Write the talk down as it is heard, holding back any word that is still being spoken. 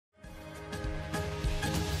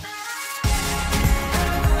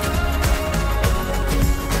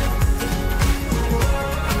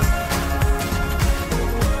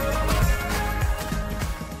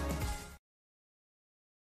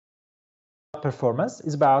about performance.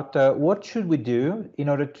 It's about what should we do in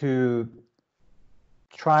order to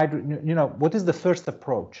try to, what is the first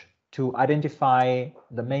approach to identify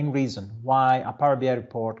the main reason why a Power BI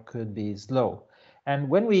report could be slow. And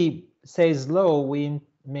when we say slow, we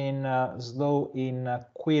mean slow in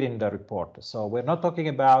querying the report. So we're not talking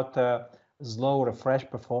about slow refresh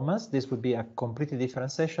performance. This would be a completely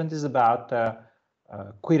different session. This is about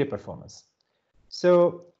query performance.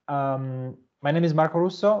 So my name is Marco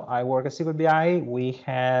Russo. I work at SQL BI. We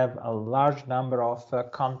have a large number of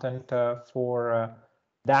content for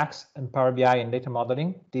DAX and Power BI and data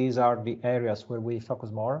modeling. These are the areas where we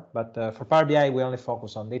focus more, but for Power BI, we only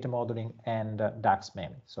focus on data modeling and DAX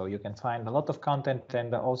mainly. So you can find a lot of content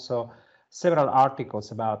and also several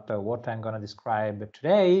articles about what I'm going to describe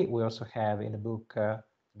today. We also have in the book,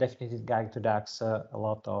 Definitive Guide to DAX, a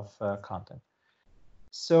lot of content.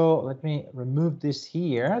 So let me remove this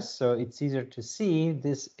here so it's easier to see.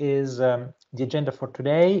 This is the agenda for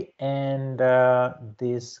today, and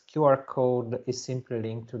this QR code is simply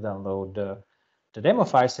linked to download the demo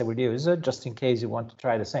files I will use, just in case you want to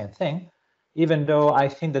try the same thing. Even though I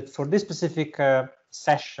think that for this specific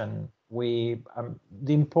session, the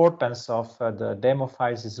importance of the demo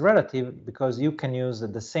files is relative, because you can use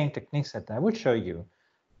the same techniques that I will show you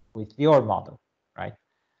with your model, right?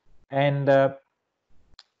 And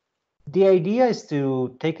the idea is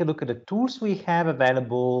to take a look at the tools we have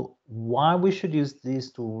available, why we should use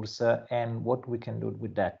these tools, and what we can do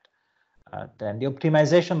with that. Then the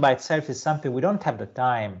optimization by itself is something we don't have the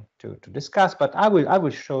time to discuss, but I will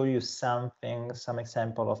show you some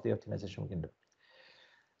example of the optimization we can do.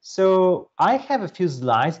 So I have a few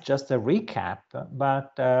slides, just a recap,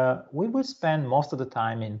 but we will spend most of the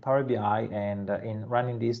time in Power BI and in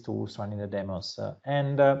running these tools, running the demos,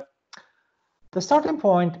 the starting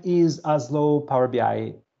point is a slow Power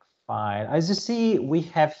BI file. As you see, we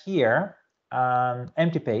have here an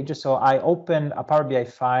empty page. So I open a Power BI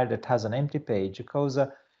file that has an empty page, because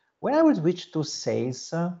when I will switch to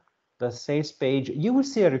sales, the sales page, you will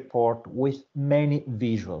see a report with many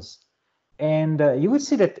visuals. And you will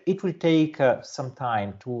see that it will take some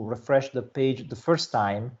time to refresh the page the first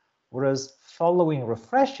time, whereas following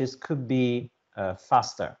refreshes could be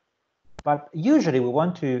faster. But usually we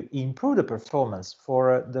want to improve the performance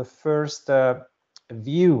for the first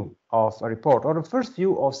view of a report, or the first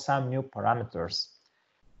view of some new parameters.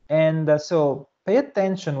 And so pay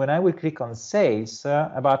attention when I will click on sales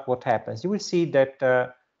about what happens. You will see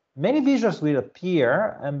that many visuals will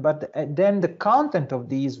appear, but then the content of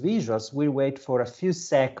these visuals will wait for a few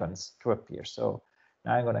seconds to appear. So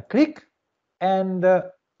now I'm going to click, and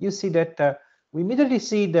you see that we immediately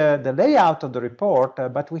see the layout of the report,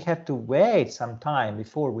 but we have to wait some time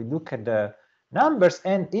before we look at the numbers,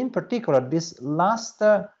 and in particular, this last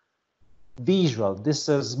visual, this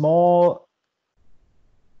small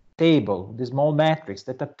table, this small matrix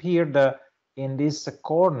that appeared in this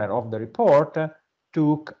corner of the report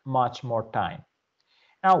took much more time.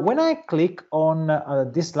 Now, when I click on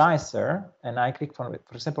this slicer, and I click, for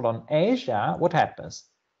example, on Asia, what happens?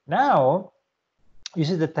 Now, you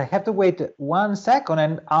see that I have to wait 1 second,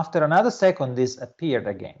 and after another second, this appeared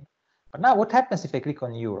again. But now what happens if I click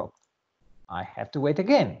on Europe? I have to wait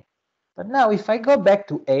again. But now if I go back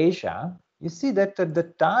to Asia, you see that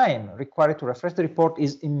the time required to refresh the report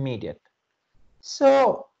is immediate.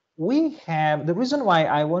 So we have, the reason why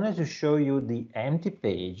I wanted to show you the empty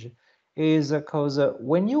page is because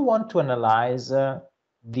when you want to analyze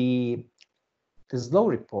the slow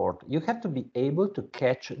report, you have to be able to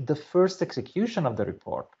catch the first execution of the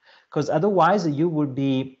report, because otherwise you will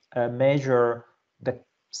be measure the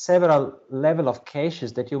several level of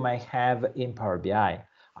caches that you might have in Power BI.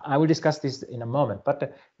 I will discuss this in a moment,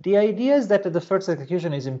 but the idea is that the first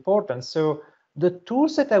execution is important. So the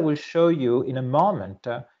tools that I will show you in a moment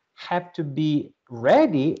have to be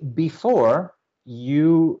ready before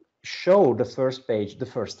you show the first page the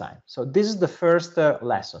first time. So this is the first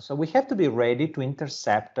lesson. So we have to be ready to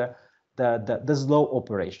intercept the slow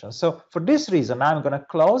operation. So for this reason, I'm going to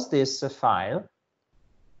close this file,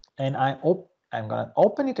 and I'm going to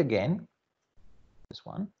open it again, this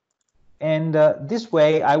one. And this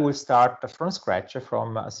way I will start from scratch,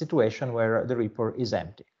 from a situation where the report is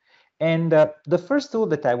empty. And the first tool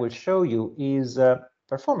that I will show you is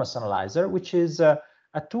Performance Analyzer, which is a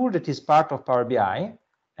tool that is part of Power BI,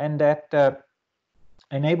 and that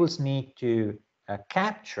enables me to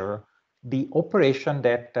capture the operation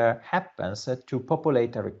that happens to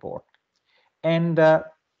populate a report. And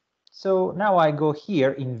so now I go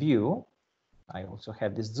here in View. I also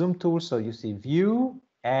have this Zoom tool, so you see View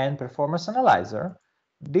and Performance Analyzer.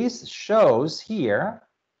 This shows here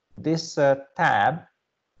this tab,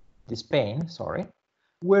 this pane, sorry,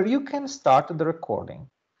 where you can start the recording.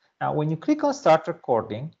 Now, when you click on Start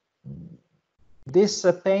Recording, this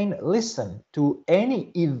pane listens to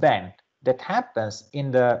any event that happens in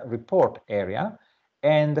the report area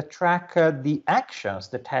and track the actions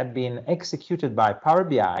that have been executed by Power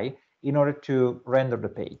BI in order to render the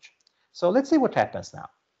page. So let's see what happens now.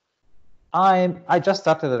 I just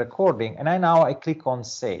started the recording, and now I click on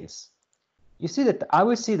Sales. You see that I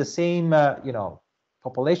will see the same,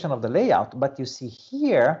 population of the layout, but you see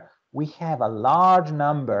here we have a large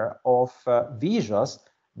number of visuals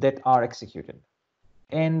that are executed.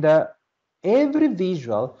 And every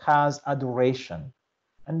visual has a duration.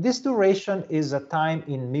 And this duration is a time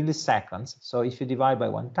in milliseconds. So if you divide by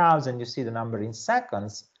 1000, you see the number in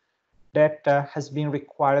seconds that has been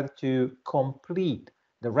required to complete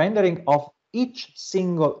the rendering of each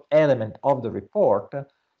single element of the report,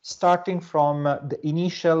 starting from the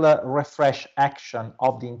initial refresh action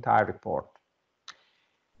of the entire report.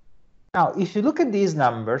 Now, if you look at these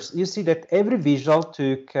numbers, you see that every visual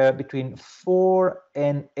took between 4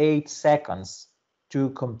 and 8 seconds to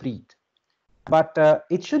complete. But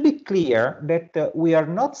it should be clear that we are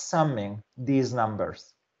not summing these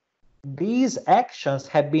numbers. These actions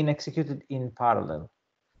have been executed in parallel.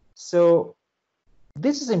 So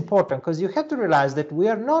this is important because you have to realize that we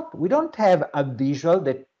don't have a visual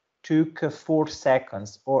that took 4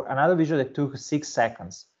 seconds or another visual that took 6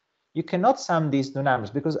 seconds. You cannot sum these two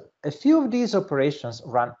numbers because a few of these operations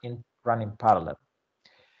run in parallel.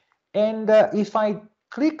 And if I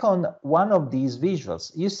click on one of these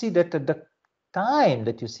visuals, you see that the time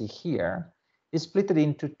that you see here is split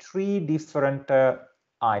into 3 different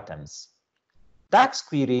items: DAX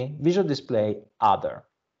query, visual display, other.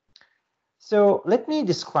 So let me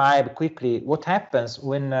describe quickly what happens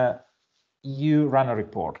when you run a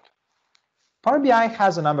report. Power BI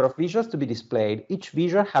has a number of visuals to be displayed. Each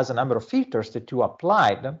visual has a number of filters that you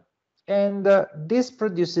applied, and this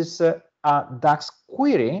produces a DAX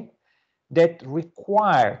query that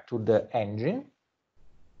require to the engine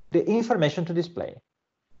the information to display.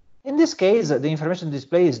 In this case, the information to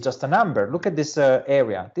display is just a number. Look at this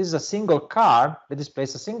area. This is a single card that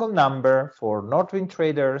displays a single number for Northwind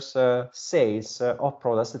Traders sales of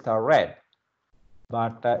products that are red.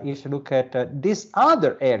 But if you look at this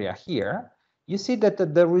other area here, you see that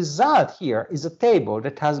the result here is a table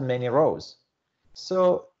that has many rows.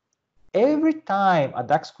 So every time a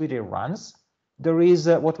DAX query runs, there is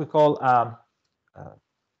what we call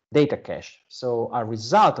data cache. So a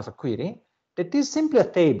result of a query that is simply a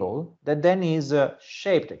table that then is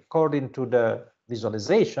shaped according to the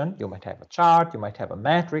visualization. You might have a chart, you might have a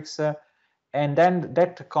matrix, and then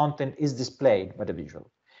that content is displayed by the visual.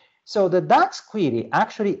 So the DAX query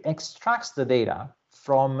actually extracts the data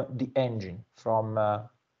from the engine, from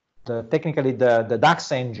technically the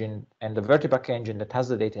DAX engine and the VertiPack engine that has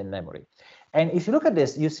the data in memory. And if you look at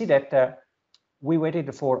this, you see that we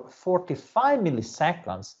waited for 45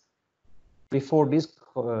 milliseconds before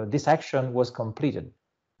this action was completed.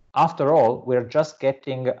 After all, we're just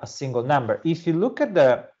getting a single number. If you look at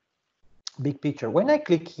the big picture, when I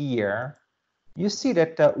click here, you see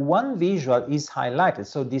that one visual is highlighted.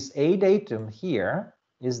 So this A datum here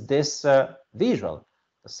is this visual.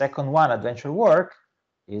 The second one, adventure work,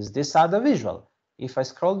 is this other visual. If I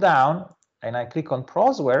scroll down and I click on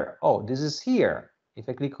Prosware, oh, this is here. If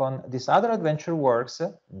I click on this other adventure works,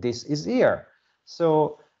 this is here.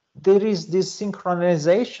 So there is this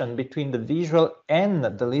synchronization between the visual and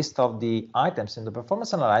the list of the items in the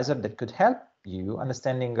performance analyzer that could help you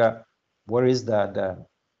understanding where is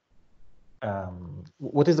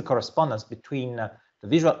what is the correspondence between the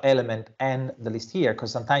visual element and the list here,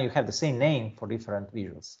 because sometimes you have the same name for different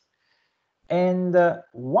visuals. And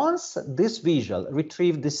once this visual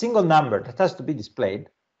retrieved the single number that has to be displayed,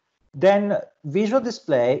 then visual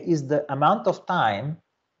display is the amount of time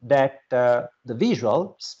that the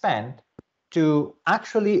visual spent to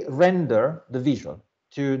actually render the visual,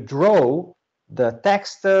 to draw the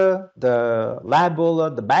text, the label,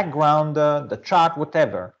 the background, the chart,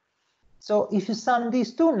 whatever. So if you sum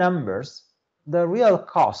these two numbers, the real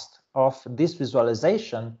cost of this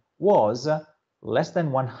visualization was less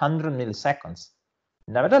than 100 milliseconds.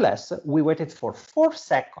 Nevertheless, we waited for 4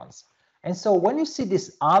 seconds. And so when you see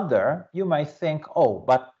this other, you might think, oh,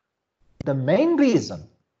 but the main reason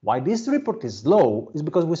why this report is slow is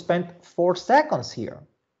because we spent 4 seconds here.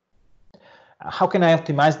 How can I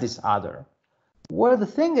optimize this other? Well, the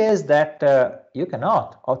thing is that you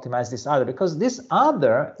cannot optimize this other because this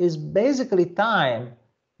other is basically time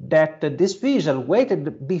that this visual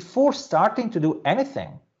waited before starting to do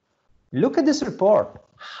anything. Look at this report.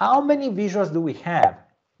 How many visuals do we have?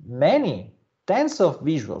 Many, tens of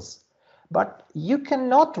visuals. but you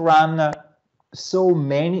cannot run so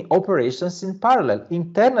many operations in parallel.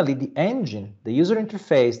 Internally, the engine, the user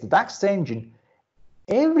interface, the DAX engine,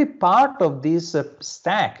 every part of this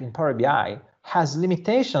stack in Power BI has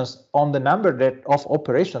limitations on the number of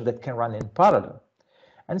operations that can run in parallel.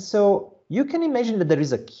 And so you can imagine that there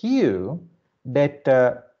is a queue that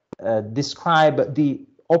describe the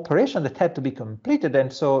operation that had to be completed,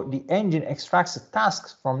 and so the engine extracts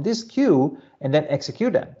tasks from this queue and then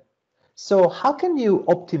execute them. So how can you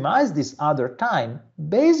optimize this other time?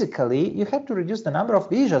 Basically, you have to reduce the number of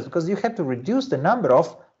visuals because you have to reduce the number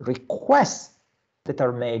of requests that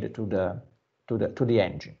are made to the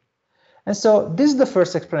engine. And so this is the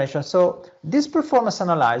first explanation. So this performance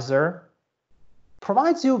analyzer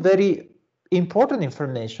provides you very important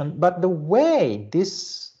information, but the way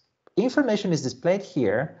this information is displayed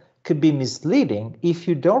here could be misleading if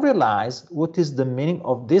you don't realize what is the meaning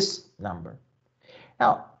of this number.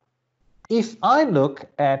 Now, if I look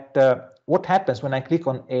at what happens when I click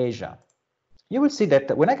on Asia, you will see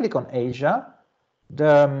that when I click on Asia,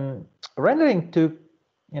 the rendering took,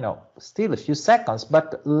 still a few seconds,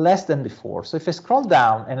 but less than before. So if I scroll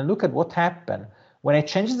down and look at what happened when I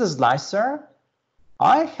change the slicer,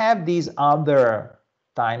 I have these other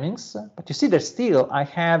timings, but you see that still I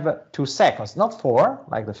have 2 seconds, not 4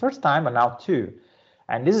 like the first time, but now 2.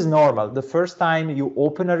 And this is normal. The first time you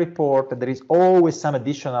open a report, there is always some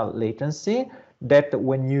additional latency that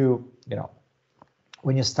when you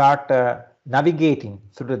start navigating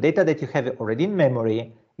through the data that you have already in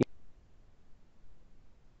memory.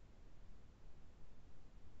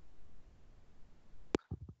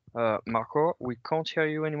 Marco, we can't hear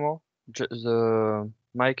you anymore. The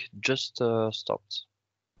mic just stopped.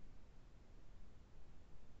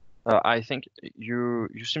 I think you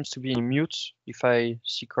seems to be in mute, if I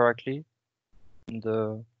see correctly.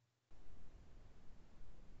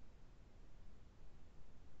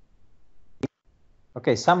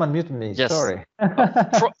 Okay, someone muted me. Yes. Sorry.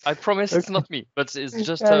 I promise it's not me, but it's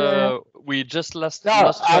just we just lost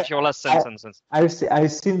your last sentence.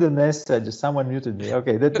 I've seen the message. Someone muted me.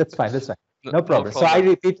 Okay, that's fine. That's fine. No problem. So I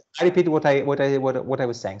repeat what I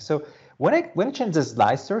was saying. So when I change the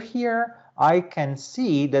slicer here, I can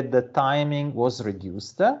see that the timing was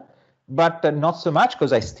reduced, but not so much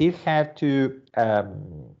because I still have to, I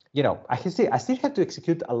still have to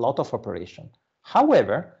execute a lot of operation.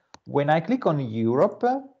 However, when I click on Europe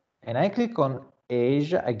and I click on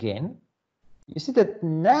Asia again, you see that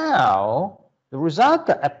now the result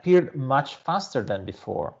appeared much faster than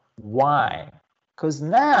before. Why? Because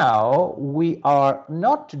now we are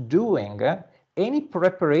not doing any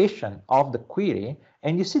preparation of the query,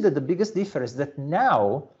 and you see that the biggest difference is that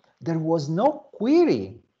now there was no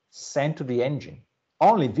query sent to the engine,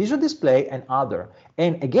 only visual display and other.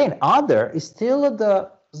 And again, other is still the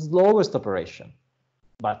slowest operation.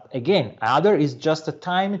 But again, other is just a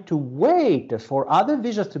time to wait for other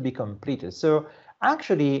visuals to be completed. So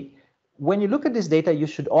actually, when you look at this data, you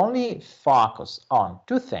should only focus on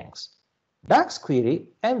 2 things: DAX query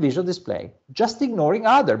and visual display, just ignoring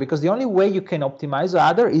other, because the only way you can optimize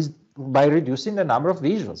other is by reducing the number of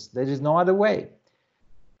visuals. There is no other way.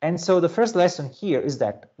 And so the first lesson here is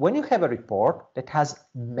that when you have a report that has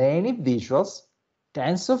many visuals,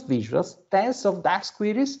 tens of visuals, tens of DAX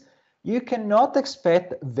queries, you cannot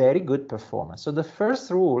expect very good performance. So the first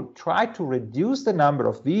rule, try to reduce the number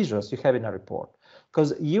of visuals you have in a report,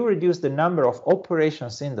 because you reduce the number of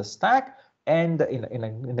operations in the stack and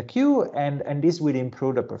in the queue, and this will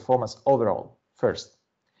improve the performance overall first.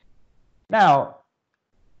 Now,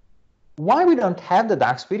 why we don't have the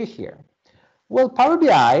DAX query here? Well, Power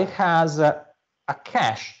BI has a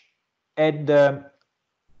cache at the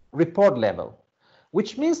report level,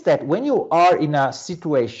 which means that when you are in a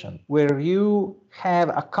situation where you have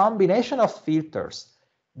a combination of filters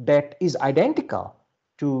that is identical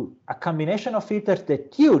to a combination of filters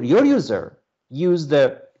that your user used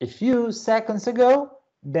a few seconds ago,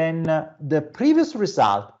 then the previous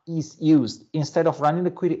result is used instead of running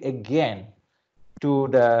the query again to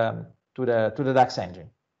the DAX engine,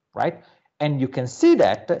 right? And you can see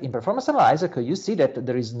that in Performance Analyzer, because you see that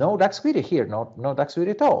there is no DAX query here, no DAX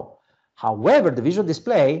query at all. However, the visual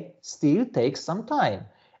display still takes some time,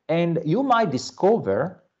 and you might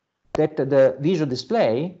discover that the visual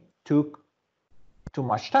display took too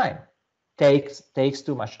much time, takes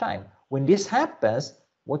too much time. When this happens,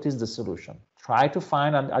 what is the solution? Try to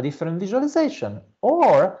find a different visualization,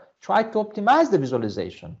 or try to optimize the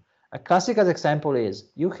visualization. A classical example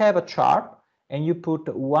is you have a chart and you put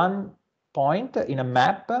 1 point in a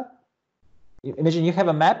map. Imagine you have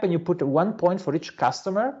a map and you put 1 point for each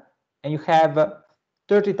customer, and you have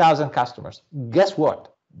 30,000 customers. Guess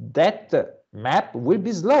what? that map will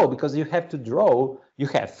be slow because you have to draw, you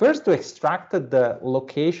have first to extract the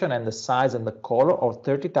location and the size and the color of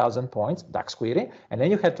 30,000 points, DAX query, and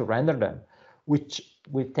then you have to render them, which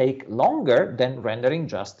will take longer than rendering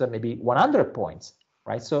just maybe 100 points,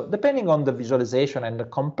 right? So depending on the visualization and the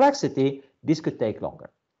complexity, this could take longer.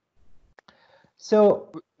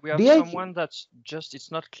 So we have someone that's just, it's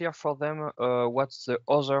not clear for them what's the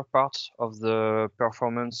other part of the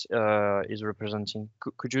performance is representing.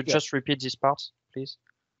 Could you just repeat this part, please?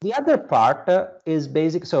 The other part is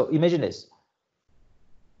basic. So imagine this.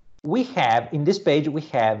 We have, in this page, we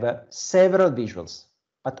have several visuals,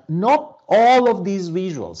 but not all of these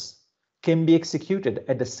visuals can be executed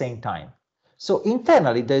at the same time. So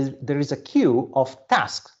internally, there is a queue of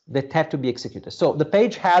tasks that have to be executed. So the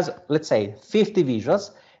page has, let's say, 50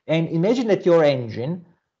 visuals, and imagine that your engine,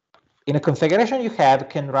 in a configuration you have,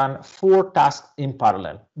 can run 4 tasks in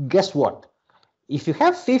parallel. Guess what? If you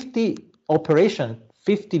have 50 operations,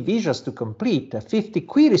 50 visuals to complete, 50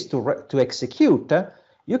 queries to execute,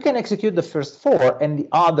 you can execute the first 4, and the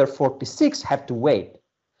other 46 have to wait.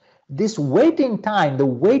 This waiting time, the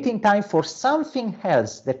waiting time for something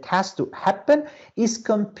else that has to happen, is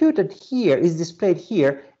computed here, is displayed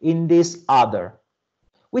here in this other,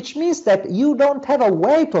 which means that you don't have a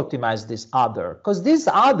way to optimize this other, because this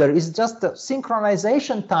other is just a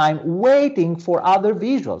synchronization time waiting for other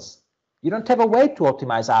visuals. You don't have a way to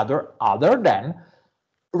optimize other than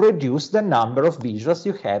reduce the number of visuals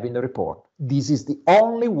you have in the report. This is the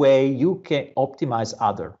only way you can optimize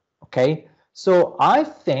other, okay? So I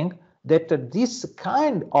think that this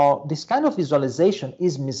kind of visualization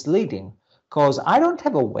is misleading, because I don't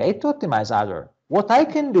have a way to optimize other. What I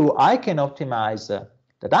can do, I can optimize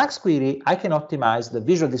the DAX query, I can optimize the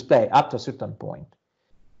visual display up to a certain point.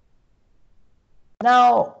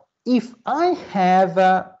 Now, if I have,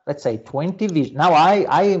 let's say, 20 visuals, now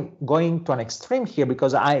I am going to an extreme here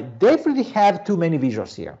because I definitely have too many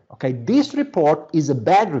visuals here. Okay, this report is a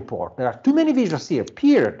bad report. There are too many visuals here,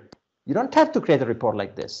 period. You don't have to create a report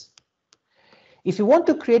like this. If you want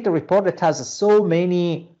to create a report that has so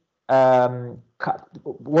many,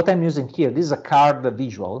 what I'm using here, this is a card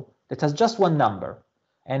visual that has just one number.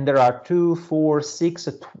 And there are 2, 4, 6,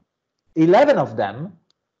 11 of them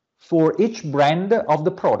for each brand of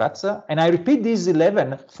the products. And I repeat these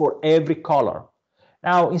 11 for every color.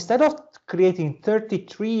 Now, instead of creating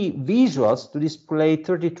 33 visuals to display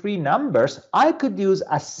 33 numbers, I could use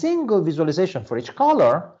a single visualization for each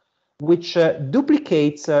color, which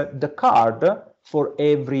duplicates the card for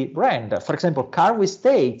every brand. For example, car with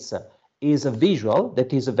states is a visual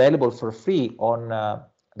that is available for free on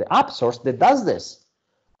the app source that does this.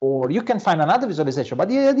 Or you can find another visualization. But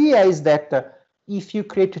the idea is that if you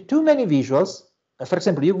create too many visuals, for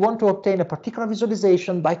example, you want to obtain a particular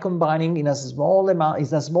visualization by combining in a small amount,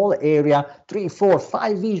 in a small area, 3, 4,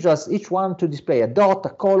 5 visuals, each one to display a dot, a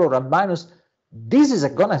color, a minus. This is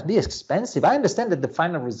going to be expensive. I understand that the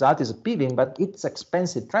final result is appealing, but it's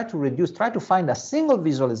expensive. Try to reduce, try to find a single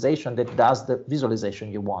visualization that does the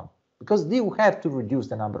visualization you want, because you have to reduce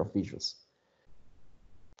the number of visuals.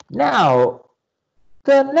 Now,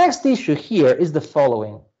 the next issue here is the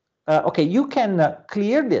following. Okay, you can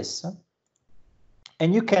clear this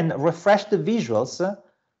and you can refresh the visuals.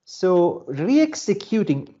 So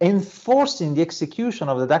re-executing, enforcing the execution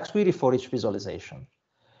of the DAX query for each visualization.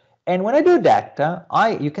 And when I do that,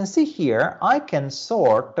 you can see here, I can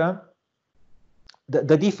sort,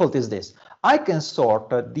 the default is this. I can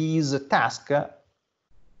sort these tasks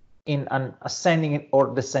in an ascending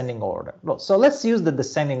or descending order. So let's use the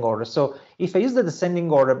descending order. So if I use the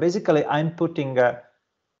descending order, basically I'm putting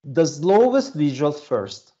the slowest visual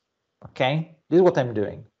first, okay? This is what I'm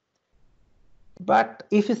doing. But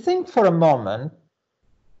if you think for a moment,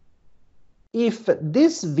 if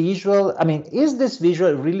this visual, I mean, is this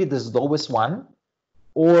visual really the slowest one,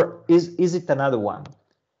 or is it another one?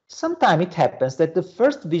 Sometimes it happens that the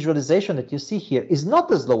first visualization that you see here is not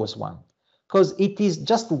the slowest one, because it is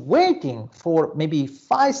just waiting for maybe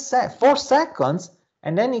 4 seconds,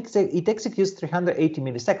 and then it executes 380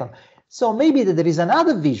 milliseconds. So maybe there is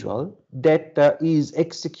another visual that is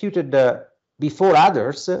executed before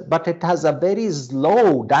others, but it has a very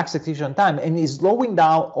slow DAX execution time and is slowing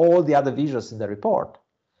down all the other visuals in the report.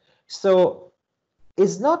 So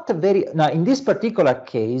it's not a very, now in this particular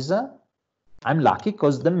case, I'm lucky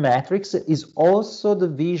because the matrix is also the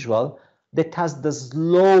visual that has the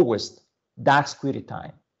slowest DAX query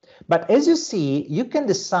time. But as you see, you can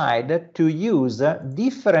decide to use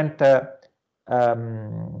different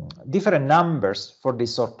numbers for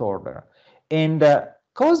this sort order. And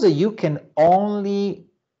because you can only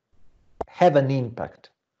have an impact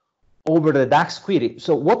over the DAX query.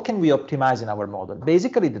 So what can we optimize in our model?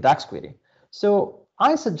 Basically the DAX query. So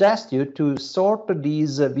I suggest you to sort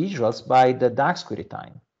these visuals by the DAX query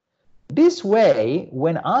time. This way,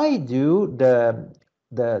 when I do the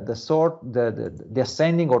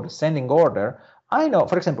ascending or descending order, I know,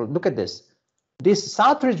 for example, look at this. This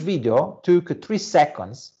Southridge video took 3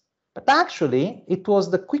 seconds, but actually it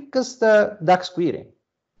was the quickest DAX query.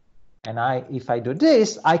 And if I do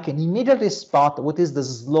this, I can immediately spot what is the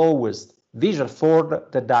slowest visual for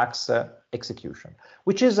the DAX execution,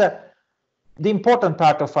 which is the important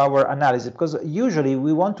part of our analysis, because usually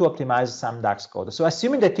we want to optimize some DAX code. So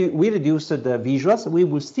assuming that we reduce the visuals, we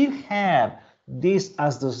will still have this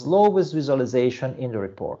as the slowest visualization in the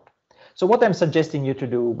report. So what I'm suggesting you to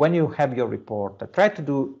do when you have your report, try to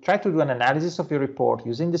do an analysis of your report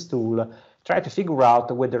using this tool. Try to figure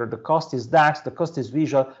out whether the cost is DAX, the cost is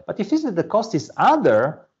visual. But if the cost is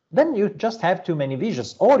other, then you just have too many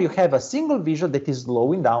visuals, or you have a single visual that is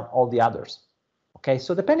slowing down all the others. Okay,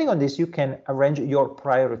 so depending on this, you can arrange your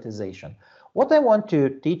prioritization. What I want to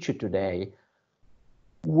teach you today,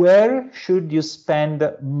 where should you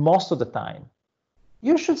spend most of the time?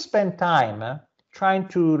 You should spend time trying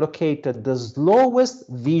to locate the slowest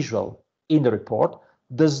visual in the report,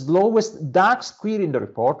 the slowest DAX query in the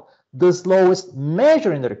report, the slowest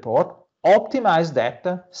measure in the report, optimize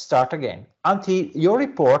that, start again, until your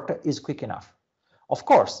report is quick enough. Of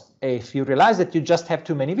course, if you realize that you just have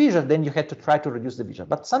too many visuals, then you have to try to reduce the visual.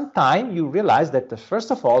 But sometimes you realize that,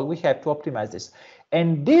 first of all, we have to optimize this.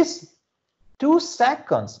 And this 2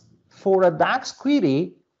 seconds for a DAX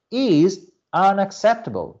query is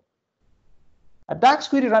unacceptable. A DAX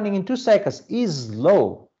query running in 2 seconds is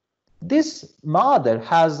slow. This model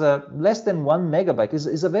has less than 1 megabyte.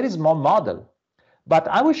 It's a very small model. But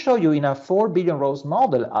I will show you in a 4 billion rows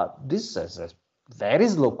model, this is a very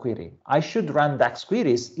slow query. I should run DAX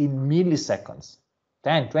queries in milliseconds,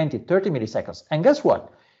 10, 20, 30 milliseconds. And guess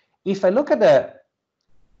what? If I look at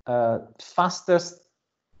the fastest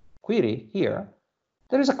query here,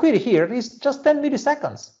 there is a query here, it's just 10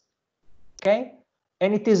 milliseconds, okay?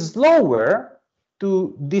 And it is slower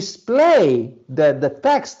to display the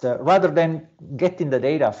text rather than getting the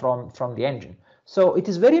data from the engine. So it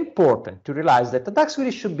is very important to realize that the DAX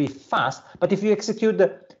query should be fast, but if you execute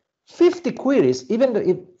 50 queries, even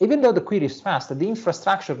though the query is fast, the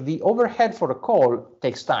infrastructure, the overhead for a call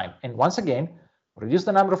takes time. And once again, reduce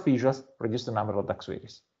the number of visuals, reduce the number of DAX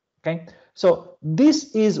queries. Okay, so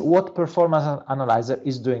this is what Performance Analyzer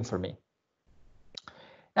is doing for me.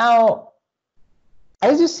 Now,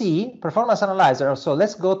 as you see, Performance Analyzer, so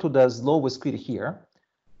let's go to the slowest query here.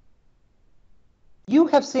 You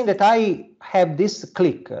have seen that I have this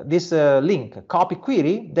link, copy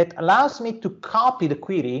query, that allows me to copy the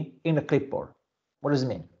query in the clipboard. What does it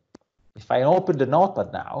mean? If I open the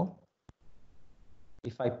notepad now,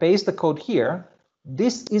 if I paste the code here,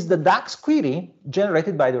 this is the DAX query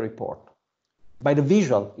generated by the report, by the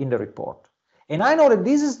visual in the report. And I know that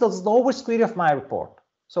this is the slowest query of my report.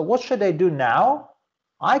 So what should I do now?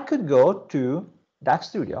 I could go to DAX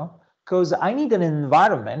Studio, because I need an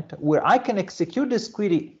environment where I can execute this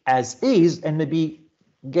query as is and maybe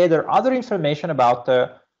gather other information about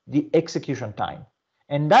the execution time.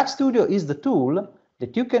 And DAX Studio is the tool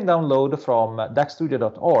that you can download from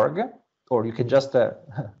daxstudio.org, or you can just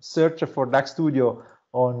search for DAX Studio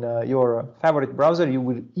on your favorite browser. You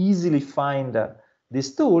will easily find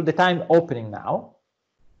this tool that I'm opening now.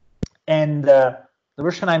 And the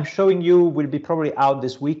version I'm showing you will be probably out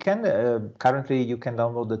this weekend. Currently, you can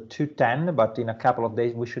download the 2.10, but in a couple of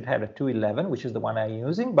days, we should have a 2.11, which is the one I'm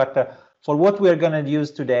using. But for what we're going to use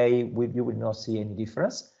today, you will not see any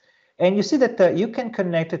difference. And you see that you can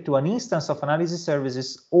connect it to an instance of analysis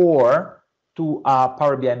services or to a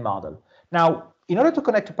Power BI model. Now, in order to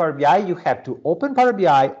connect to Power BI, you have to open Power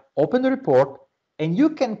BI, open the report, and you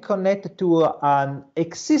can connect to an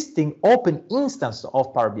existing open instance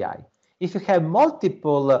of Power BI. If you have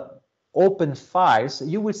multiple open files,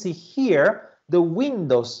 you will see here the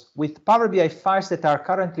windows with Power BI files that are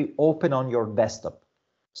currently open on your desktop.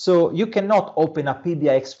 So you cannot open a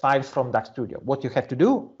PBIX file from DAX Studio. What you have to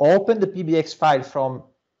do, open the PBIX file from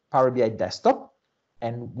Power BI desktop,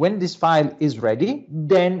 and when this file is ready,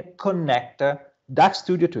 then connect DAX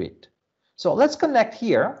Studio to it. So let's connect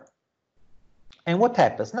here. And what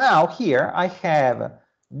happens? Now here I have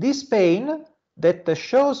this pane that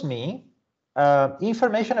shows me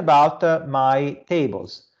information about my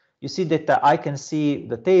tables. You see that I can see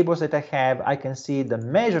the tables that I have, I can see the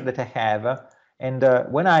measure that I have, and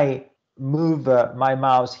when I move my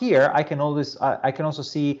mouse here, I can also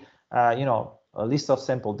see you know, a list of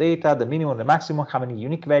sample data, the minimum, the maximum, how many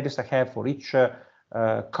unique values I have for each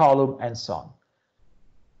column, and so on.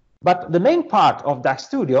 But the main part of DAX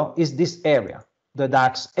Studio is this area, the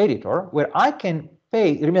DAX editor, where I can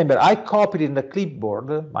paste. Remember, I copied in the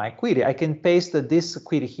clipboard my query. I can paste this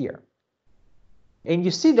query here. And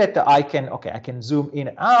you see that I can zoom in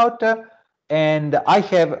and out, and I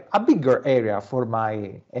have a bigger area for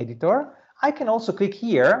my editor. I can also click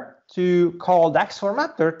here to call DAX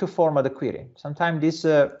formatter to format the query. Sometimes this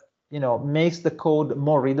makes the code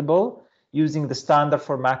more readable using the standard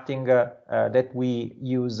formatting that we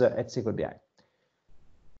use at SQL BI.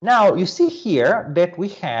 Now you see here that we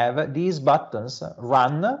have these buttons,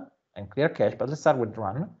 run and clear cache, but let's start with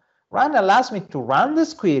run. Run allows me to run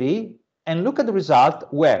this query and look at the result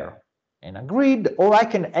where? In a grid, or I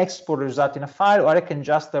can export the result in a file, or I can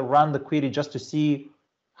just run the query just to see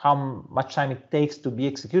how much time it takes to be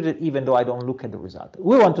executed, even though I don't look at the result.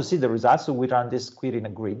 We want to see the result, so we run this query in a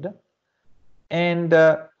grid. And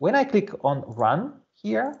when I click on run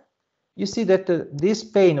here, you see that this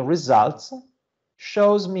pane results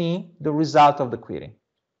shows me the result of the query.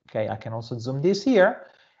 Okay, I can also zoom this here,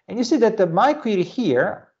 and you see that my query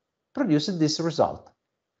here produces this result.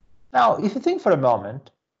 Now, if you think for a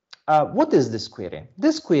moment, what is this query?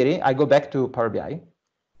 This query, I go back to Power BI.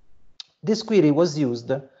 This query was used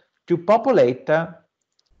to populate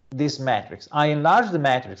this matrix. I enlarged the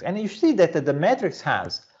matrix, and you see that the matrix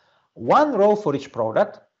has one row for each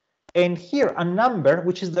product, and here a number,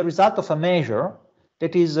 which is the result of a measure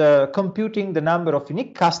that is computing the number of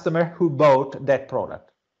unique customers who bought that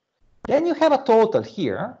product. Then you have a total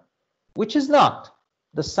here, which is not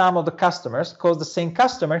the sum of the customers, because the same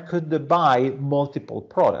customer could buy multiple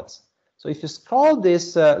products. So if you scroll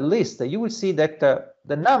this list, you will see that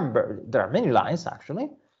the number, there are many lines actually,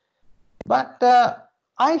 but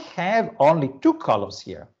I have only two columns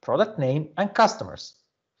here, product name and customers.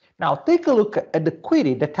 Now take a look at the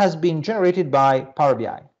query that has been generated by Power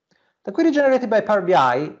BI. The query generated by Power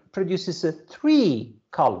BI produces three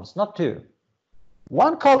columns, not two.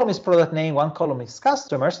 One column is product name, one column is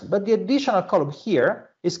customers, but the additional column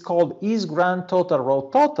here is called is grand total row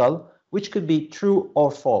total, which could be true or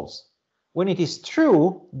false. When it is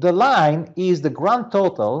true, the line is the grand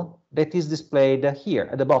total that is displayed here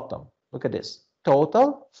at the bottom. Look at this,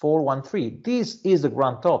 total 413. This is the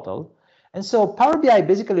grand total. And so Power BI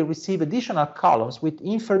basically receives additional columns with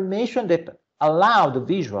information that allow the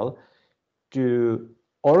visual to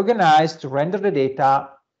organize, to render the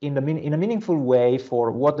data in a meaningful way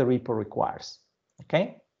for what the report requires.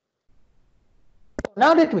 Okay.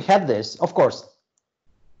 Now that we have this, of course,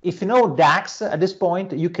 if you know DAX at this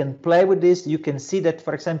point, you can play with this. You can see that,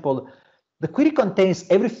 for example, the query contains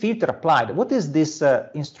every filter applied. What is this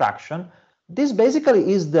instruction? This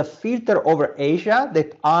basically is the filter over Asia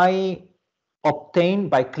that I obtain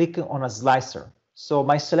by clicking on a slicer. So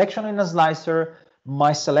my selection in a slicer,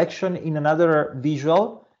 my selection in another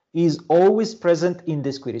visual is always present in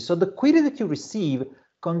this query. So the query that you receive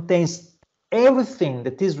contains everything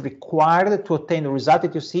that is required to obtain the result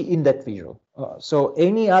that you see in that visual. So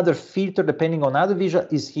any other filter, depending on other visual,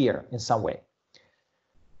 is here in some way.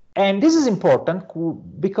 And this is important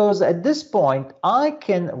because at this point, I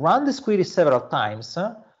can run this query several times,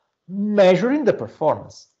 measuring the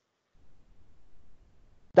performance.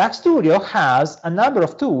 DAX Studio has a number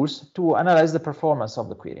of tools to analyze the performance of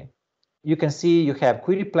the query. You can see you have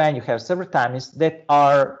query plan, you have several times that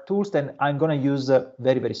are tools that I'm going to use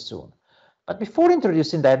very, very soon. But before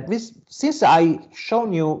introducing that, since I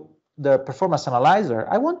shown you the performance analyzer,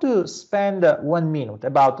 I want to spend 1 minute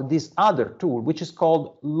about this other tool, which is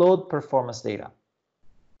called load performance data.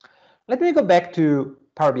 Let me go back to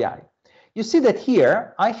Power BI. You see that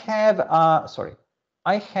here I have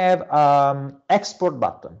export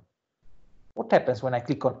button. What happens when I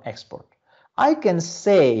click on export? I can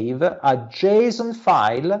save a JSON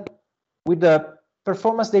file with the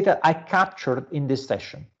performance data I captured in this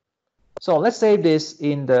session. So let's save this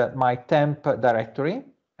in my temp directory,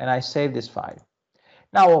 and I save this file.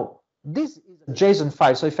 Now, this is a JSON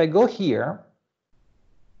file. So if I go here,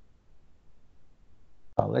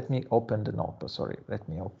 let me open the notepad. Sorry, let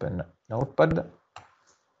me open Notepad.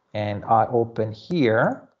 And I open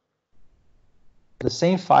here the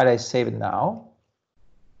same file I saved now,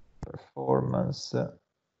 performance. Here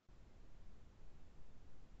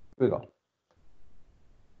we go.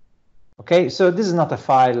 Okay, so this is not a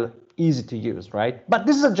file easy to use, right? But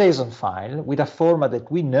this is a JSON file with a format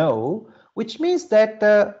that we know, which means that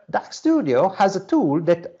DAX Studio has a tool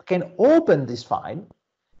that can open this file.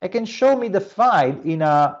 It can show me the file in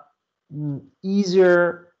a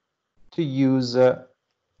easier to use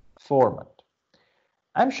format.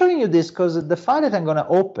 I'm showing you this because the file that I'm going to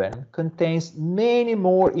open contains many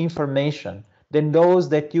more information than those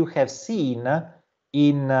that you have seen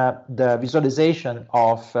in the visualization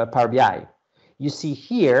of Power BI. You see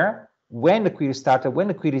here when the query started, when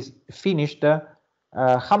the query is finished,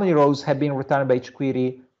 how many rows have been returned by each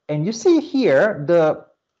query, and you see here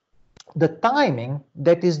the timing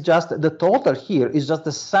that is just the total here is just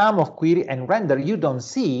the sum of query and render. You don't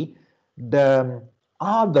see the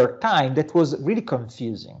other time that was really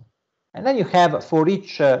confusing. And then you have for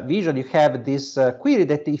each visual you have this query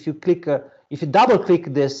that if you click if you double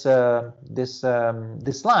click this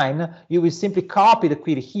this line, you will simply copy the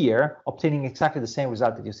query here, obtaining exactly the same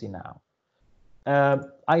result that you see now.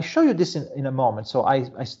 I show you this in a moment. So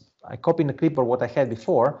I copy in the clipboard what I had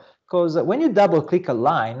before, because when you double click a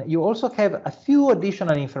line, you also have a few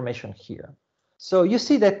additional information here. So you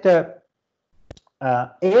see that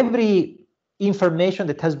every information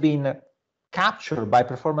that has been captured by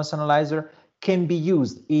Performance Analyzer can be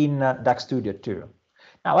used in DAX Studio too.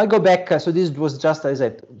 Now I go back, so this was just, as I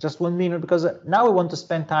said, just 1 minute, because now I want to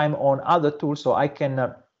spend time on other tools, so I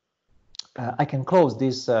can close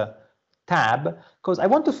this tab, because I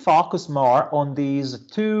want to focus more on these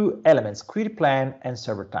two elements, query plan and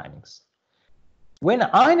server timings. When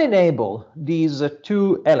I enable these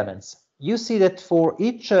two elements, you see that for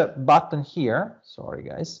each button here, sorry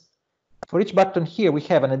guys, for each button here, we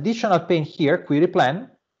have an additional pane here, query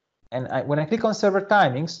plan, and when I click on server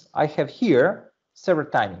timings, I have here server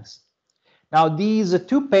timings. Now these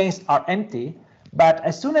two panes are empty, but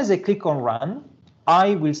as soon as I click on run,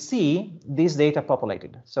 I will see this data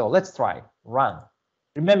populated. So let's try run.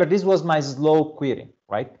 Remember, this was my slow query,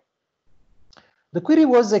 right? The query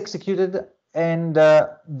was executed and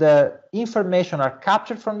the information are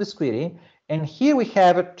captured from this query. And here we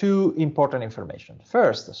have two important information.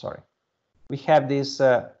 First, we have this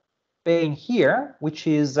pane here, which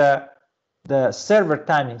is the server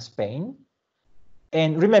timings pane.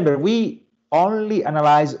 And remember, we only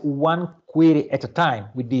analyze one query at a time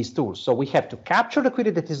with these tools. So we have to capture the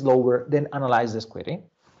query that is lower, then analyze this query.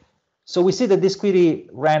 So we see that this query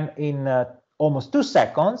ran in almost 2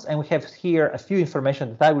 seconds, and we have here a few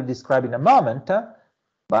information that I will describe in a moment.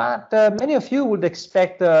 But many of you would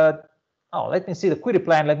expect, oh, let me see the query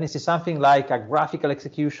plan. Let me see something like a graphical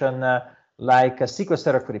execution, like a SQL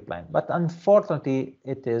Server query plan. But unfortunately,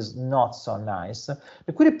 it is not so nice.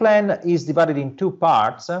 The query plan is divided in 2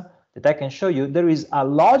 parts that I can show you. There is a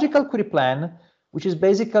logical query plan, which is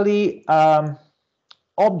basically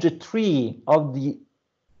object tree of the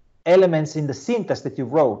elements in the syntax that you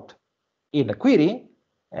wrote in the query,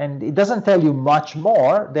 and it doesn't tell you much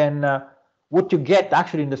more than what you get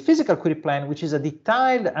actually in the physical query plan, which is a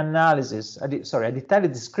detailed analysis, a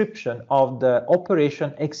detailed description of the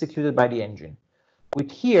operation executed by the engine, with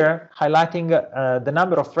here highlighting the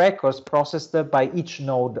number of records processed by each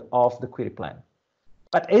node of the query plan.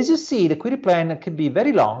 But as you see, the query plan can be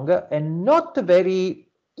very long and not very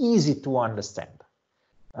easy to understand.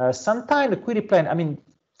 Sometimes the query plan, I mean,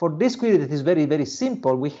 for this query that is very, very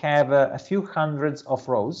simple, we have a few hundreds of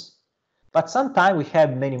rows, but sometimes we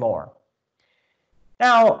have many more.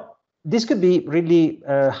 Now, this could be really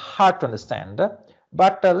hard to understand,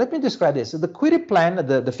 but let me describe this. The query plan,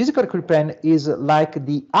 the physical query plan, is like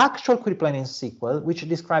the actual query plan in SQL, which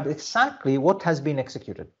describes exactly what has been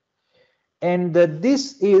executed. And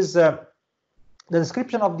this is the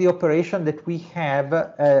description of the operation that we have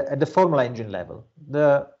at the formula engine level.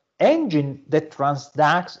 The engine that runs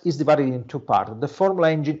DAX is divided in 2 parts, the formula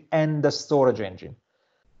engine and the storage engine.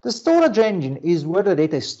 The storage engine is where the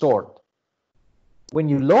data is stored. When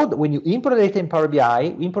you import data in Power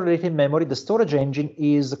BI, import data in memory, the storage engine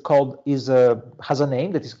has a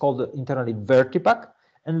name that is called internally Vertipack,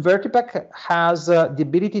 and Vertipack has the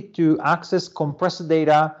ability to access compressed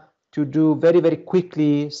data to do very, very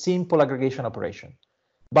quickly simple aggregation operation.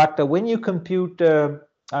 But when you compute a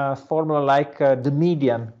formula like the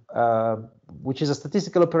median, which is a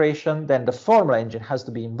statistical operation, then the formula engine has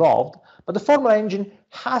to be involved. But the formula engine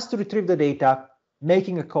has to retrieve the data,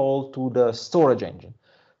 making a call to the storage engine.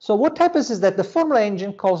 So what happens is that the formula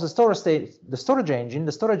engine calls the storage engine.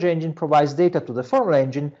 The storage engine provides data to the formula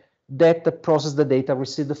engine that processes the data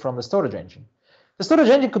received from the storage engine. The storage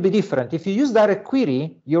engine could be different. If you use direct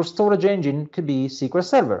query, your storage engine could be SQL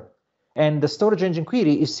Server. And the storage engine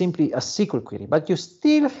query is simply a SQL query, but you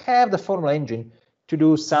still have the formula engine to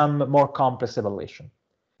do some more complex evaluation.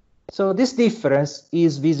 So this difference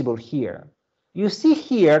is visible here. You see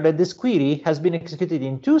here that this query has been executed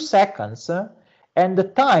in 2 seconds, and the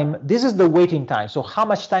time, this is the waiting time, so how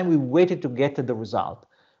much time we waited to get the result.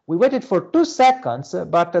 We waited for 2 seconds,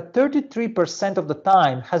 but 33% of the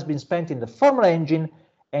time has been spent in the formula engine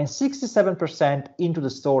and 67% into the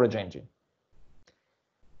storage engine.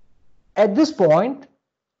 At this point,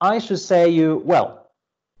 I should say you, well,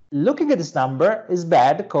 looking at this number is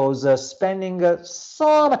bad because spending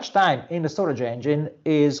so much time in the storage engine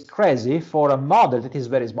is crazy for a model that is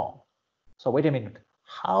very small. So wait a minute,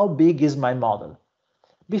 how big is my model?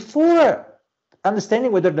 Before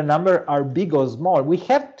understanding whether the numbers are big or small, we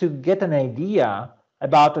have to get an idea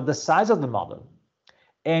about the size of the model.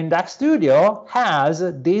 And DAX Studio has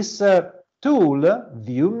this tool,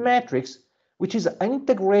 View Metrics, which is an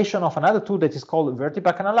integration of another tool that is called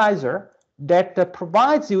Vertipack Analyzer that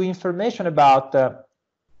provides you information about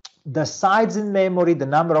the size in memory, the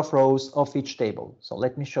number of rows of each table. So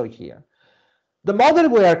let me show you here. The model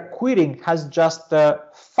we are querying has just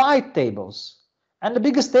 5 tables. And the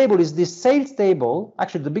biggest table is this sales table.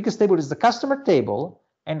 Actually, the biggest table is the customer table.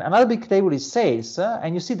 And another big table is sales.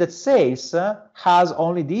 And you see that sales has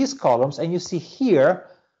only these columns. And you see here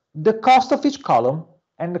the cost of each column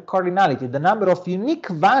and the cardinality, the number of unique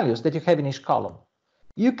values that you have in each column.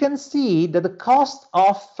 You can see that the cost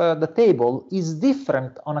of the table is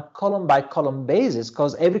different on a column by column basis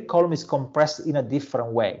because every column is compressed in a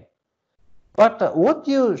different way. But what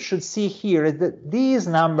you should see here is that these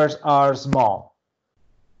numbers are small.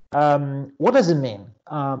 What does it mean?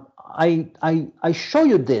 I show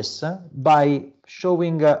you this by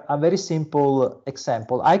showing a very simple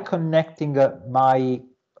example. I created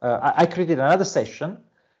another session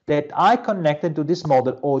that I connected to this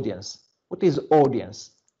model audience. What is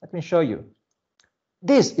audience? Let me show you.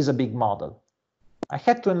 This is a big model. I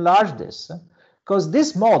had to enlarge this because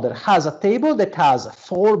this model has a table that has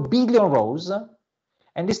 4 billion rows,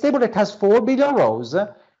 and this table that has 4 billion rows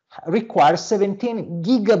requires 17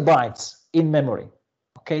 gigabytes in memory.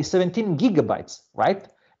 Okay, 17 gigabytes, right?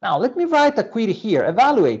 Now let me write a query here,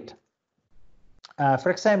 evaluate. For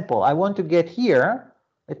example, I want to get here.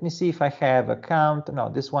 Let me see if I have a count. No,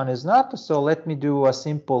 this one is not. So let me do a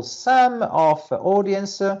simple sum of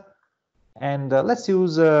audience. And let's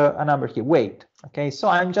use a number here, weight. Okay, so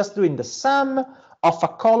I'm just doing the sum of a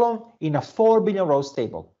column in a 4 billion rows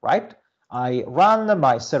table, right? I run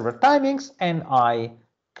my server timings and I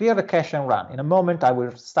clear the cache and run. In a moment, I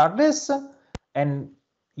will start this. And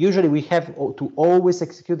usually we have to always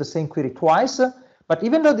execute the same query twice. But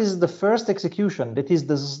even though this is the first execution, that is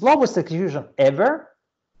the slowest execution ever,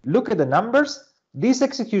 look at the numbers. This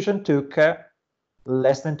execution took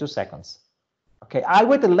less than 2 seconds. Okay, I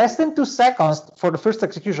waited less than 2 seconds for the first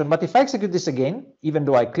execution, but if I execute this again, even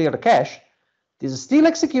though I clear the cache, this is still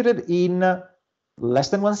executed in less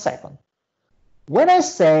than 1 second. When I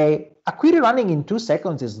say a query running in 2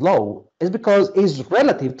 seconds is slow, it's because it's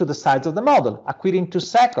relative to the size of the model. A query in 2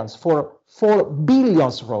 seconds for 4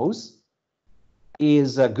 billion rows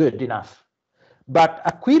is good enough. But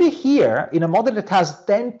a query here in a model that has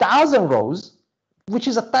 10,000 rows, which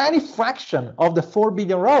is a tiny fraction of the 4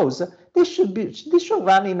 billion rows, this should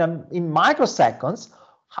run in microseconds.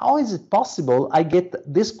 How is it possible I get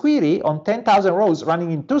this query on 10,000 rows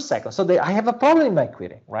running in 2 seconds? So I have a problem in my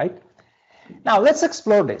query, right? Now let's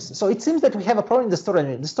explore this. So it seems that we have a problem in the storage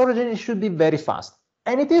engine. The storage engine should be very fast,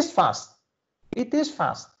 and it is fast. It is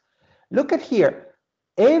fast. Look at here.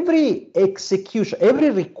 Every execution, every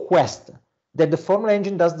request that the formula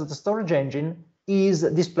engine does to the storage engine is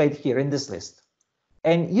displayed here in this list.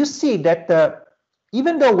 And you see that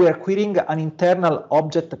even though we're querying an internal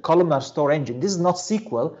object columnar store engine, this is not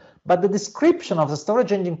SQL, but the description of the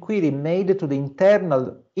storage engine query made to the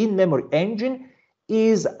internal in-memory engine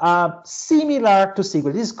is similar to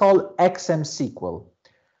SQL. This is called XM SQL.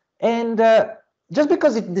 And just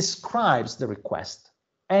because it describes the request,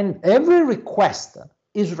 and every request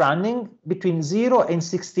is running between 0 and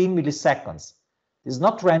 16 milliseconds. It's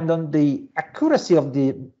not random. The accuracy of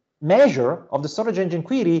the measure of the storage engine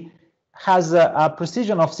query has a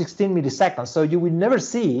precision of 16 milliseconds. So you will never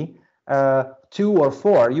see 2 or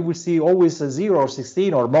 4. You will see always a 0 or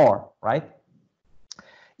 16 or more, right?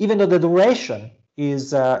 Even though the duration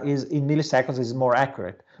is in milliseconds is more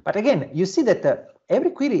accurate. But again, you see that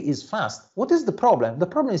every query is fast. What is the problem? The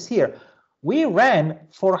problem is here. We ran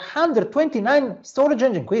 429 storage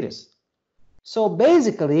engine queries. So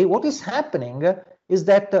basically, what is happening is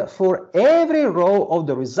that for every row of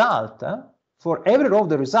the result, the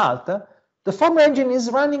formula engine is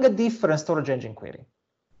running a different storage engine query.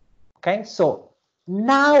 Okay, so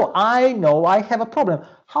now I know I have a problem.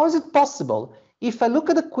 How is it possible? If I look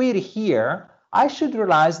at the query here, I should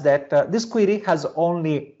realize that this query has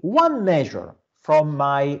only one measure from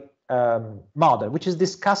my model, which is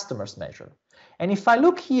this customers measure. And if I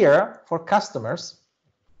look here for customers,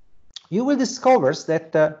 you will discover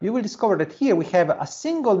that here we have a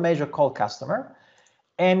single measure called customer,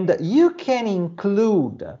 and you can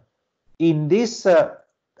include in this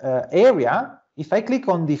area, if I click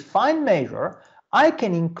on define measure, I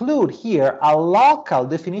can include here a local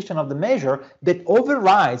definition of the measure that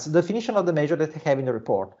overrides the definition of the measure that I have in the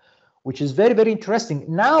report, which is very, very interesting.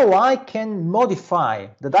 Now I can modify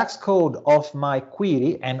the DAX code of my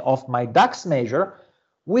query and of my DAX measure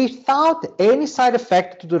without any side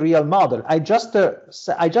effect to the real model. I just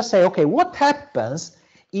say, okay, what happens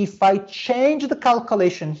if I change the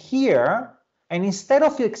calculation here, and instead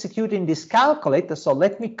of executing this calculate, so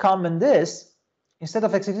let me comment this, instead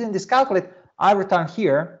of executing this calculate, I return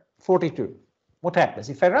here 42. What happens?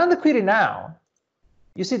 If I run the query now,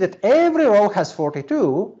 you see that every row has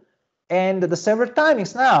 42, and the server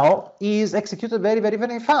timings now is executed very, very,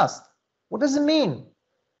 very fast. What does it mean?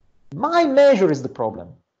 My measure is the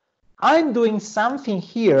problem. I'm doing something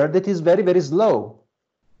here that is very, very slow.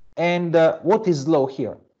 And what is slow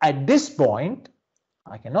here? At this point,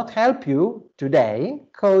 I cannot help you today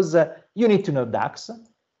because you need to know DAX.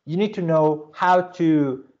 You need to know how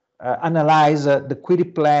to analyze the query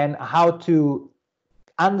plan, how to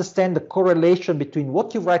understand the correlation between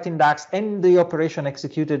what you write in DAX and the operation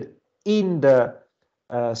executed in the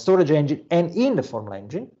storage engine and in the formula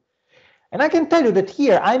engine. And I can tell you that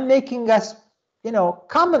here I'm making a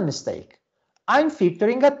common mistake. I'm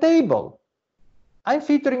filtering a table. I'm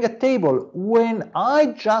filtering a table when I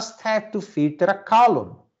just have to filter a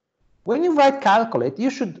column. When you write calculate,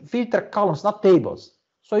 you should filter columns, not tables.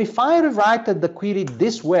 So if I rewrite the query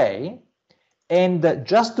this way, and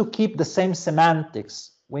just to keep the same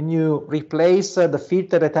semantics, when you replace the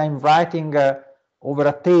filter that I'm writing over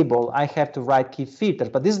a table, I have to write key filters,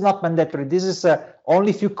 but this is not mandatory. This is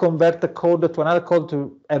only if you convert the code to another code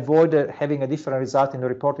to avoid having a different result in the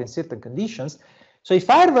report in certain conditions. So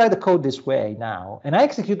if I write the code this way now, and I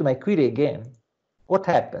execute my query again, what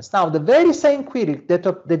happens? Now, the very same query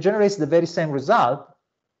that generates the very same result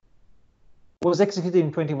was executed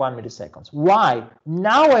in 21 milliseconds. Why?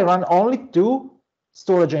 Now I run only 2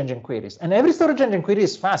 storage engine queries, and every storage engine query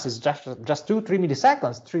is fast. It's just 2, 3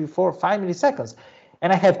 milliseconds, 3, 4, 5 milliseconds,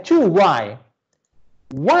 and I have 2. Why?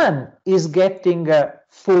 One is getting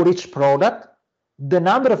for each product the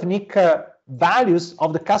number of unique values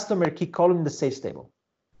of the customer key column in the sales table,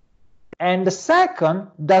 and the second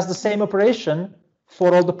does the same operation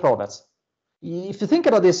for all the products. If you think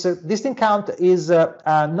about this, distinct count is a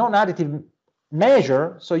non-additive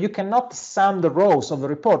measure, so you cannot sum the rows of the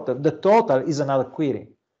report. The total is another query,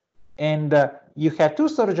 and you have 2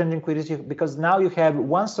 storage engine queries because now you have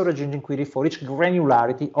 1 storage engine query for each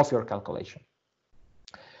granularity of your calculation.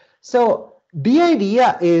 So the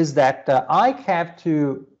idea is that I have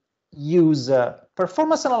to use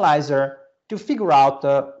performance analyzer to figure out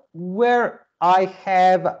where I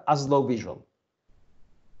have a slow visual.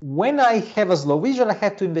 When I have a slow visual, I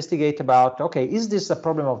have to investigate about, okay, is this a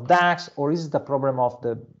problem of DAX or is it a problem of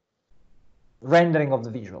the rendering of the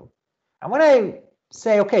visual? And when I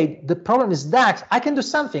say, okay, the problem is DAX, I can do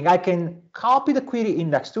something. I can copy the query in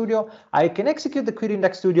DAX Studio, I can execute the query in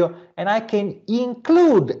DAX Studio, and I can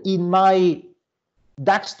include in my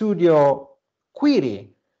DAX Studio query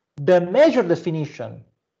the measure definition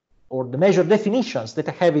or the measure definitions that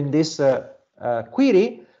I have in this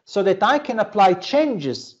query, so that I can apply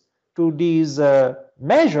changes to these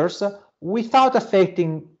measures without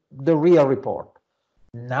affecting the real report.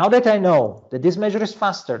 Now that I know that this measure is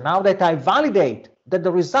faster, now that I validate that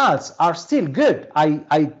the results are still good,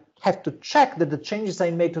 I have to check that the changes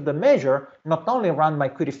I made to the measure not only run my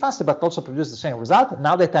query faster, but also produce the same result.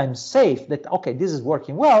 Now that I'm safe that, okay, this is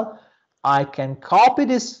working well, I can copy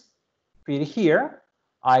this query here.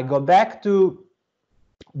 I go back to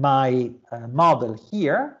my model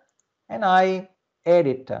here, and I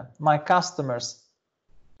edit my customer's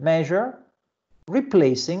measure,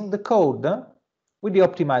 replacing the code with the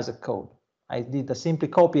optimizer code. I did a simply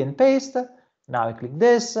copy and paste. Now I click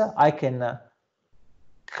this, I can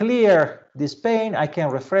clear this pane, I can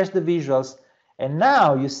refresh the visuals, and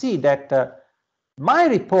now you see that my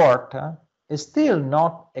report is still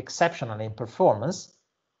not exceptional in performance.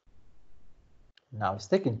 Now it's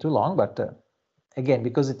taking too long, but again,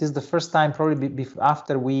 because it is the first time probably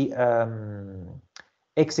after we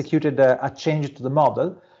executed a change to the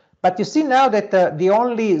model. But you see now that the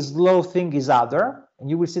only slow thing is other, and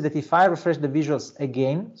you will see that if I refresh the visuals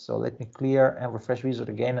again, so let me clear and refresh visual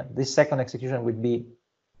again, this second execution will be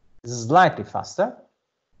slightly faster,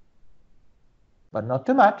 but not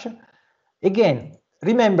too much. Again,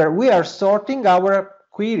 remember, we are sorting our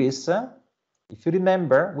queries. If you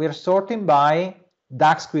remember, we are sorting by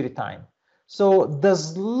DAX query time. So the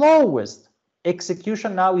slowest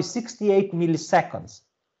execution now is 68 milliseconds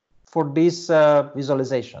for this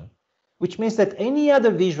visualization. which means that any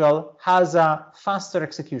other visual has a faster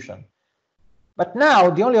execution. But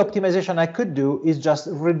now the only optimization I could do is just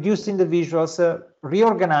reducing the visuals,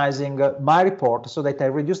 reorganizing my report so that I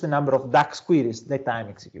reduce the number of DAX queries that I'm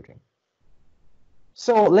executing.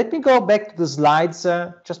 So let me go back to the slides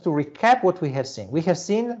just to recap what we have seen. We have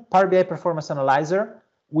seen Power BI Performance Analyzer,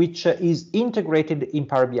 which is integrated in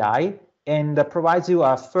Power BI and provides you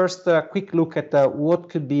a first quick look at what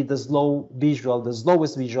could be the slowest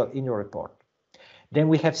visual in your report. Then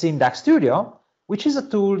we have seen DAX Studio, which is a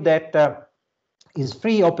tool that is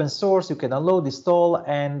free, open source. You can download, install,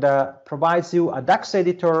 and provides you a DAX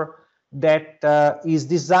editor that is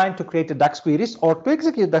designed to create a DAX queries or to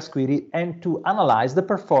execute DAX query and to analyze the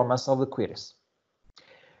performance of the queries.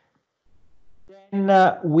 Then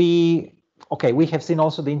we have seen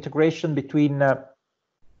also the integration between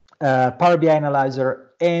Power BI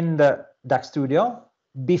Analyzer and DAX Studio.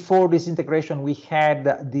 Before this integration, we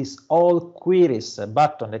had this all queries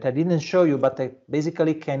button that I didn't show you, but I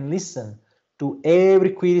basically can listen to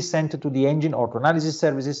every query sent to the engine or to analysis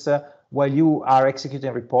services while you are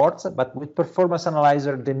executing reports. But with Performance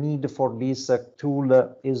Analyzer, the need for this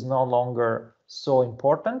tool is no longer so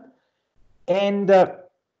important. And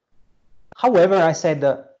however, I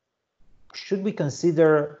said, should we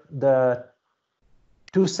consider the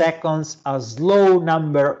 2 seconds a slow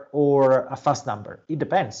number or a fast number? It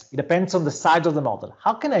depends. It depends on the size of the model.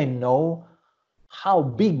 How can I know how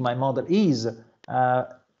big my model is?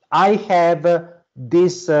 I have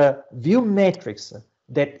this view matrix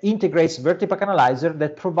that integrates Vertipack Analyzer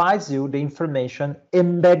that provides you the information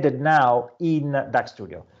embedded now in DAX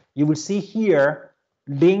Studio. You will see here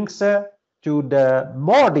links to the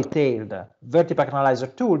more detailed Vertipack Analyzer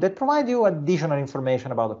tool that provide you additional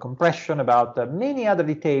information about the compression, about many other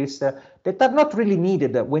details that are not really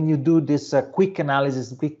needed when you do this quick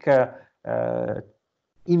analysis, quick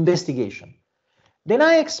investigation. Then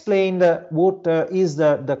I explained what is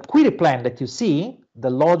the query plan that you see, the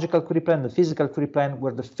logical query plan, the physical query plan,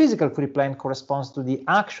 where the physical query plan corresponds to the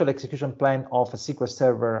actual execution plan of a SQL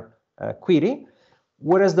Server query,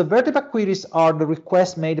 whereas the Vertipack queries are the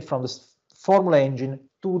requests made from the formula engine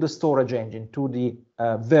to the storage engine, to the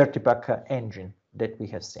Vertipack engine that we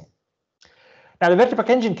have seen. Now, the Vertipack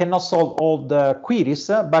engine cannot solve all the queries,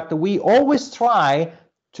 but we always try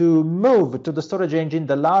to move to the storage engine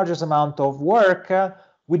the largest amount of work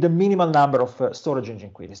with the minimal number of storage engine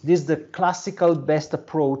queries. This is the classical best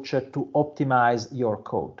approach to optimize your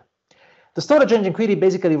code. The storage engine query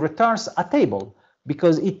basically returns a table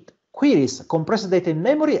because it queries compressed data in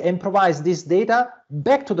memory and provides this data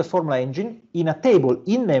back to the formula engine in a table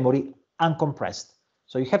in memory uncompressed.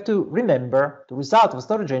 So you have to remember the result of a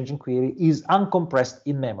storage engine query is uncompressed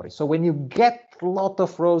in memory. So when you get a lot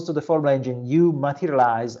of rows to the formula engine, you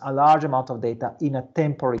materialize a large amount of data in a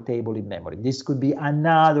temporary table in memory. This could be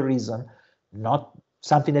another reason, not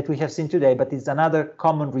something that we have seen today, but it's another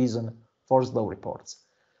common reason for slow reports.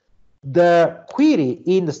 The query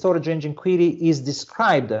in the storage engine query is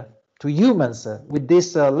described to humans with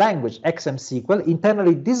this language, XMSQL.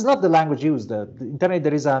 Internally, this is not the language used. Internally,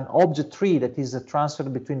 there is an object tree that is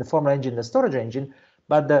transferred between the formula engine and the storage engine,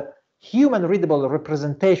 but the human readable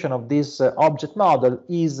representation of this object model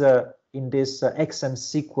is in this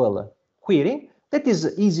XMSQL query. That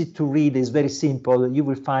is easy to read, is very simple. You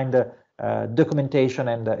will find documentation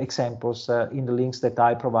and examples in the links that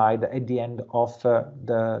I provide at the end of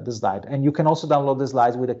the slide. And you can also download the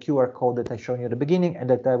slides with a QR code that I showed you at the beginning and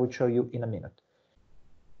that I will show you in a minute.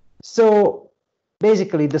 So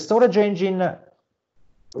basically, the storage engine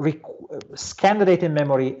scan the data in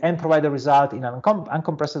memory and provide the result in an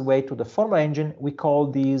uncompressed way to the formula engine. We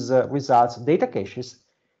call these results data caches.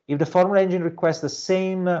 If the formula engine requests the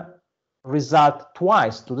same result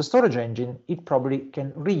twice to the storage engine, it probably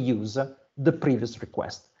can reuse the previous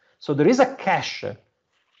request. So there is a cache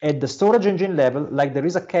at the storage engine level, like there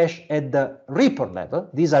is a cache at the report level.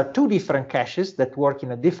 These are two different caches that work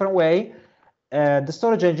in a different way. The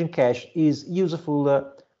storage engine cache is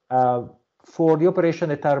useful for the operation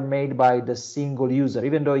that are made by the single user,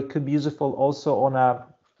 even though it could be useful also on a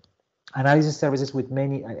analysis services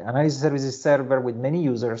server with many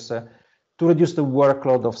users to reduce the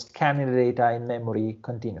workload of scanning the data in memory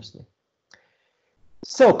continuously.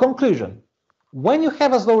 So, conclusion. When you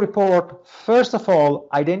have a slow report, first of all,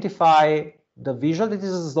 identify the visual that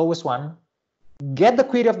is the slowest one, get the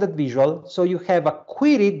query of that visual, so you have a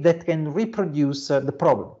query that can reproduce the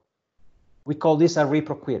problem. We call this a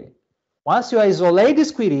repro query. Once you isolate this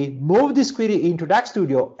query, move this query into DAX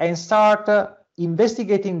Studio and start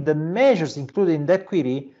investigating the measures included in that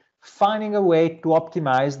query, finding a way to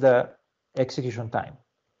optimize the execution time.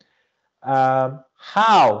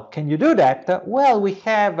 How can you do that? Well, we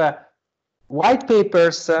have white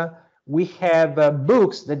papers, we have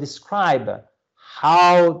books that describe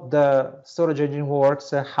how the storage engine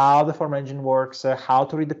works, how the form engine works, how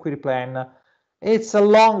to read the query plan. It's a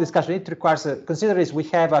long discussion. It requires, consider this, we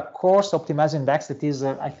have a course optimizing DAX that is,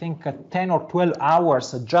 I think, 10 or 12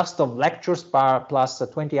 hours just of lectures plus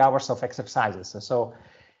 20 hours of exercises. So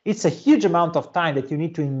it's a huge amount of time that you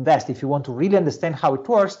need to invest if you want to really understand how it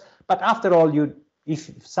works. But after all, if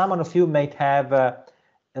someone of you might have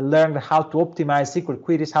learned how to optimize SQL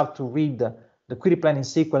queries, how to read the query plan in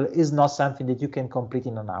SQL is not something that you can complete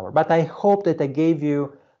in an hour. But I hope that I gave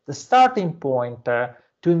you the starting point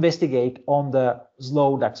to investigate on the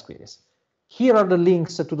slow DAX queries. Here are the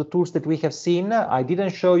links to the tools that we have seen. I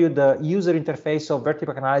didn't show you the user interface of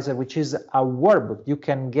Vertipack Analyzer, which is a workbook you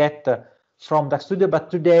can get from DAX Studio, but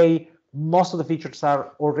today most of the features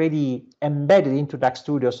are already embedded into DAX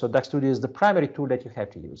Studio, so DAX Studio is the primary tool that you have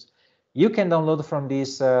to use. You can download from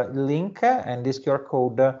this link and this QR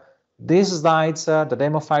code these slides, the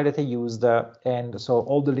demo file that I used, and so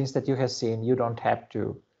all the links that you have seen. You don't have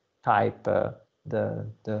to type to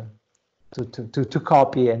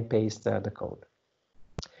copy and paste the code.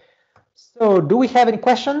 So, do we have any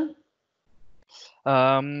question?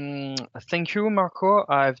 Thank you, Marco.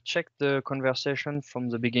 I've checked the conversation from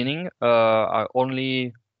the beginning. I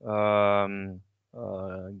only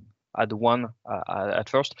had one at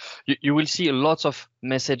first. You will see lots of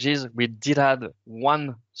messages. We did have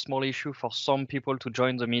one small issue for some people to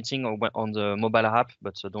join the meeting on the mobile app,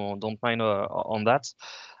 but don't mind on that.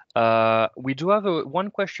 We do have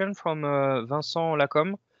one question from Vincent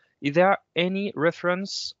Lacombe. Is there any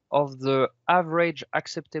reference of the average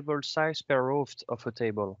acceptable size per row of a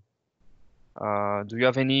table? Do you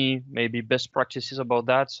have any maybe best practices about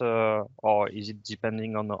that, or is it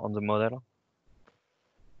depending on the model?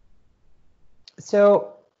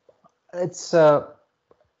 So it's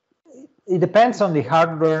it depends on the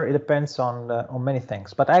hardware. It depends on many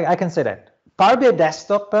things. But I can say that Power BI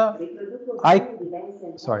Desktop. Power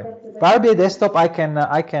BI Desktop. I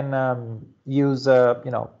can use a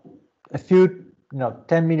few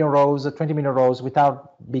 10 million rows, 20 million rows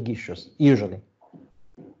without big issues. Usually,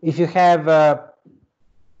 if you have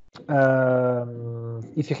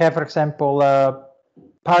for example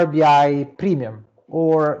Power BI Premium,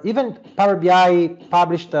 or even Power BI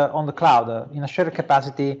published on the cloud in a shared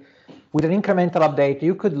capacity with an incremental update,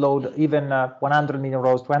 you could load even 100 million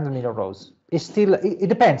rows, 200 million rows. It's still, it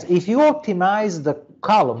depends. If you optimize the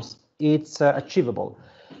columns, it's achievable.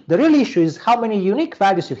 The real issue is how many unique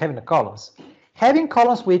values you have in the columns. Having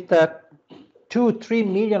columns with 2-3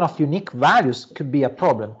 million of unique values could be a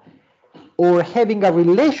problem. Or having a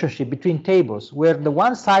relationship between tables where the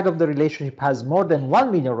one side of the relationship has more than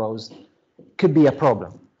 1 million rows could be a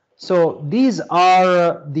problem. So these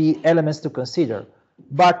are the elements to consider.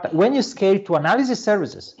 But when you scale to analysis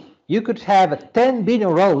services, you could have 10 billion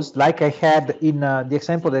rows like I had in the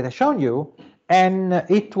example that I've shown you, and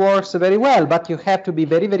it works very well, but you have to be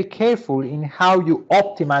very, very careful in how you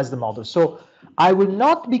optimize the model. So I will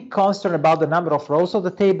not be concerned about the number of rows of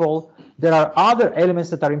the table. There are other elements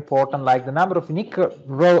that are important, like the number of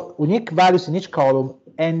unique values in each column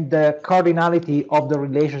and the cardinality of the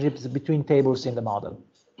relationships between tables in the model.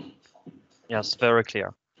 Yes, very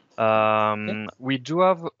clear. We do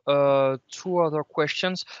have two other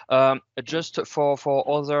questions. Just for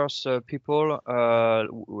others people,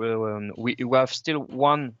 we have still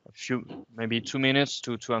maybe 2 minutes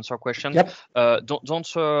to answer questions. Yep. Don't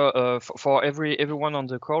for everyone on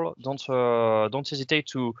the call, don't hesitate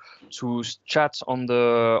to chat on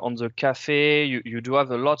the cafe. You do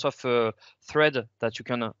have a lot of thread that you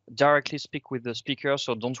can directly speak with the speaker.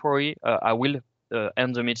 So don't worry. I will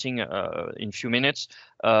end the meeting in a few minutes,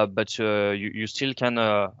 but you still can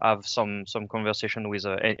have some conversation with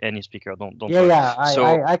any speaker. Don't worry. Yeah,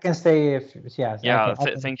 I can stay.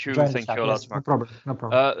 Thank you a lot, Mark. No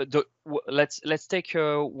problem. Let's take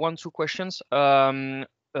 1-2 questions.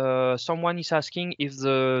 Someone is asking if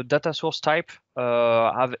the data source type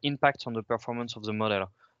have impact on the performance of the model.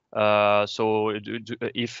 So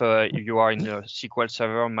if you are in a SQL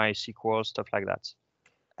Server, MySQL, stuff like that.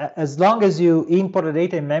 As long as you import the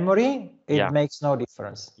data in memory, it makes no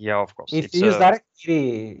difference. Yeah, of course. If you use direct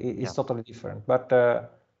query, it's totally different. But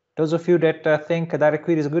those of you that think direct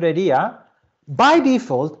query is a good idea, by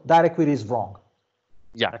default, direct query is wrong.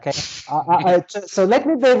 Yeah. Okay. So let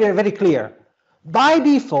me be very, very clear. By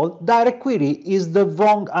default, direct query is the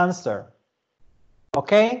wrong answer.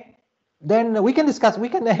 Okay. Then we can discuss. We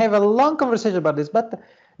can have a long conversation about this. But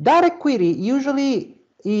direct query usually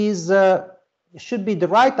is. Should be the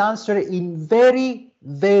right answer in very,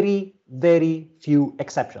 very, very few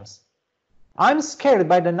exceptions. I'm scared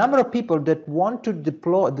by the number of people that want to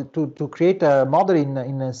deploy to create a model in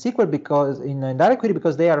SQL because in direct query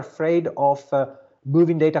because they are afraid of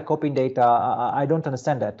moving data, copying data. I don't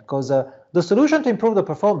understand that, because the solution to improve the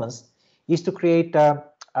performance is to create you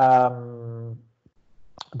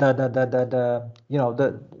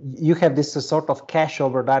have this sort of cache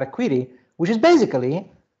over direct query, which is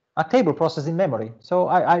basically a table processed in memory. So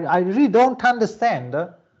I really don't understand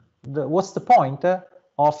what's the point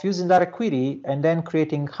of using direct query and then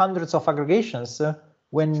creating hundreds of aggregations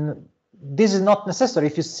when this is not necessary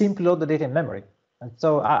if you simply load the data in memory. And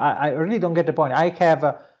so I really don't get the point. I have,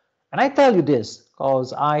 and I tell you this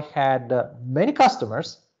because I had many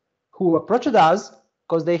customers who approached us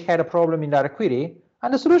because they had a problem in direct query,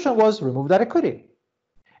 and the solution was remove direct query.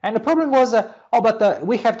 And the problem was,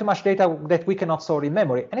 we have too much data that we cannot store in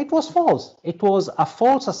memory. And it was false. It was a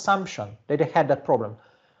false assumption that they had that problem.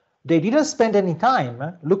 They didn't spend any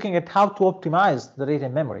time looking at how to optimize the data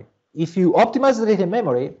in memory. If you optimize the data in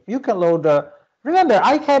memory, you can load. Remember,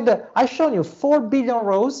 I shown you 4 billion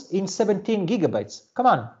rows in 17 gigabytes. Come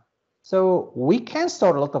on. So we can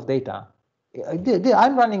store a lot of data.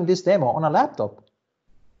 I'm running this demo on a laptop.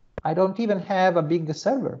 I don't even have a big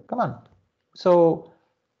server. Come on. So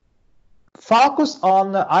focus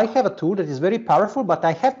on, I have a tool that is very powerful, but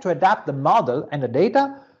I have to adapt the model and the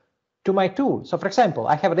data to my tool. So for example,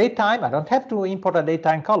 I have a date time. I don't have to import a date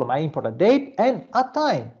time column. I import a date and a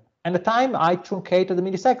time. And the time I truncate to the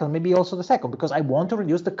millisecond, maybe also the second, because I want to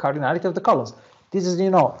reduce the cardinality of the columns. This is,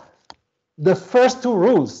 the first two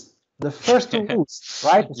rules. The first two rules,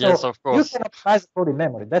 right? Yes, so of course. You can optimize the code in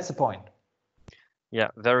memory. That's the point. Yeah,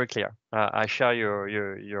 very clear. I share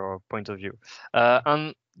your point of view.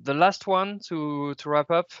 And the last one to wrap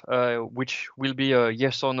up, which will be a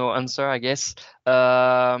yes or no answer, I guess.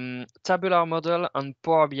 Tabular model and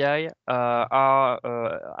Power BI are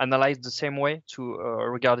analyzed the same way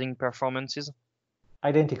regarding performances?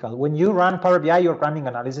 Identical. When you run Power BI, you're running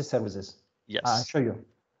analysis services. Yes. I'll show you.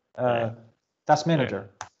 Task Manager.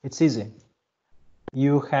 It's easy.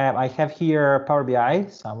 I have here Power BI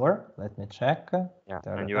somewhere. Let me check. Yeah,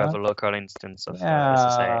 and you have a local instance of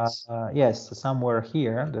SSIS. Yes, somewhere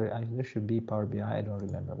here. There should be Power BI. I don't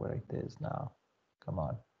remember where it is now. Come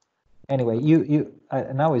on. Anyway,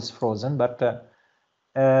 now it's frozen, but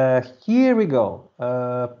here we go.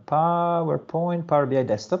 PowerPoint, Power BI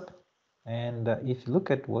desktop. And if you look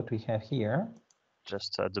at what we have here.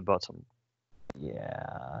 Just at the bottom.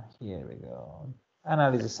 Yeah, here we go.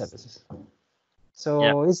 Analysis services.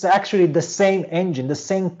 So it's actually the same engine, the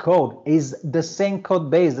same code, is the same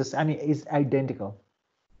code base. Is identical.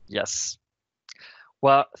 Yes.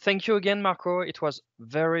 Well, thank you again, Marco. It was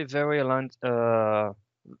very, very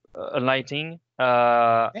enlightening.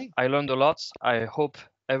 I learned a lot. I hope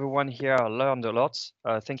everyone here learned a lot.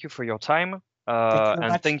 Thank you for your time.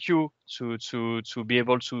 Thank you to be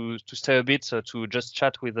able to stay a bit to just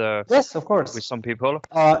chat with yes, of course, with some people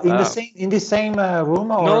in the same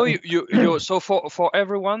room. Or no, you so for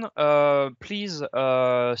everyone, please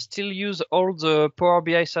still use all the Power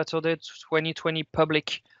BI Saturday 2020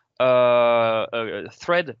 public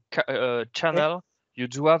thread channel. Okay. You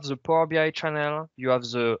do have the Power BI channel. You have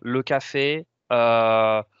the Le Café.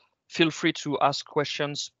 Feel free to ask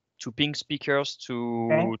questions, to ping speakers,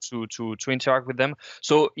 to interact with them.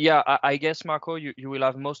 So yeah, I guess Marco, you will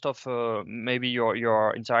have most of maybe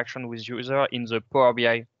your interaction with user in the Power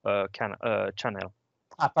BI channel.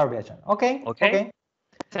 Power BI channel. Okay.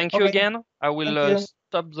 Thank you again. I will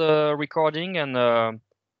stop the recording and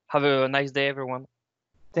have a nice day, everyone.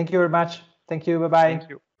 Thank you very much. Thank you. Bye-bye. Thank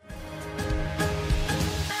you.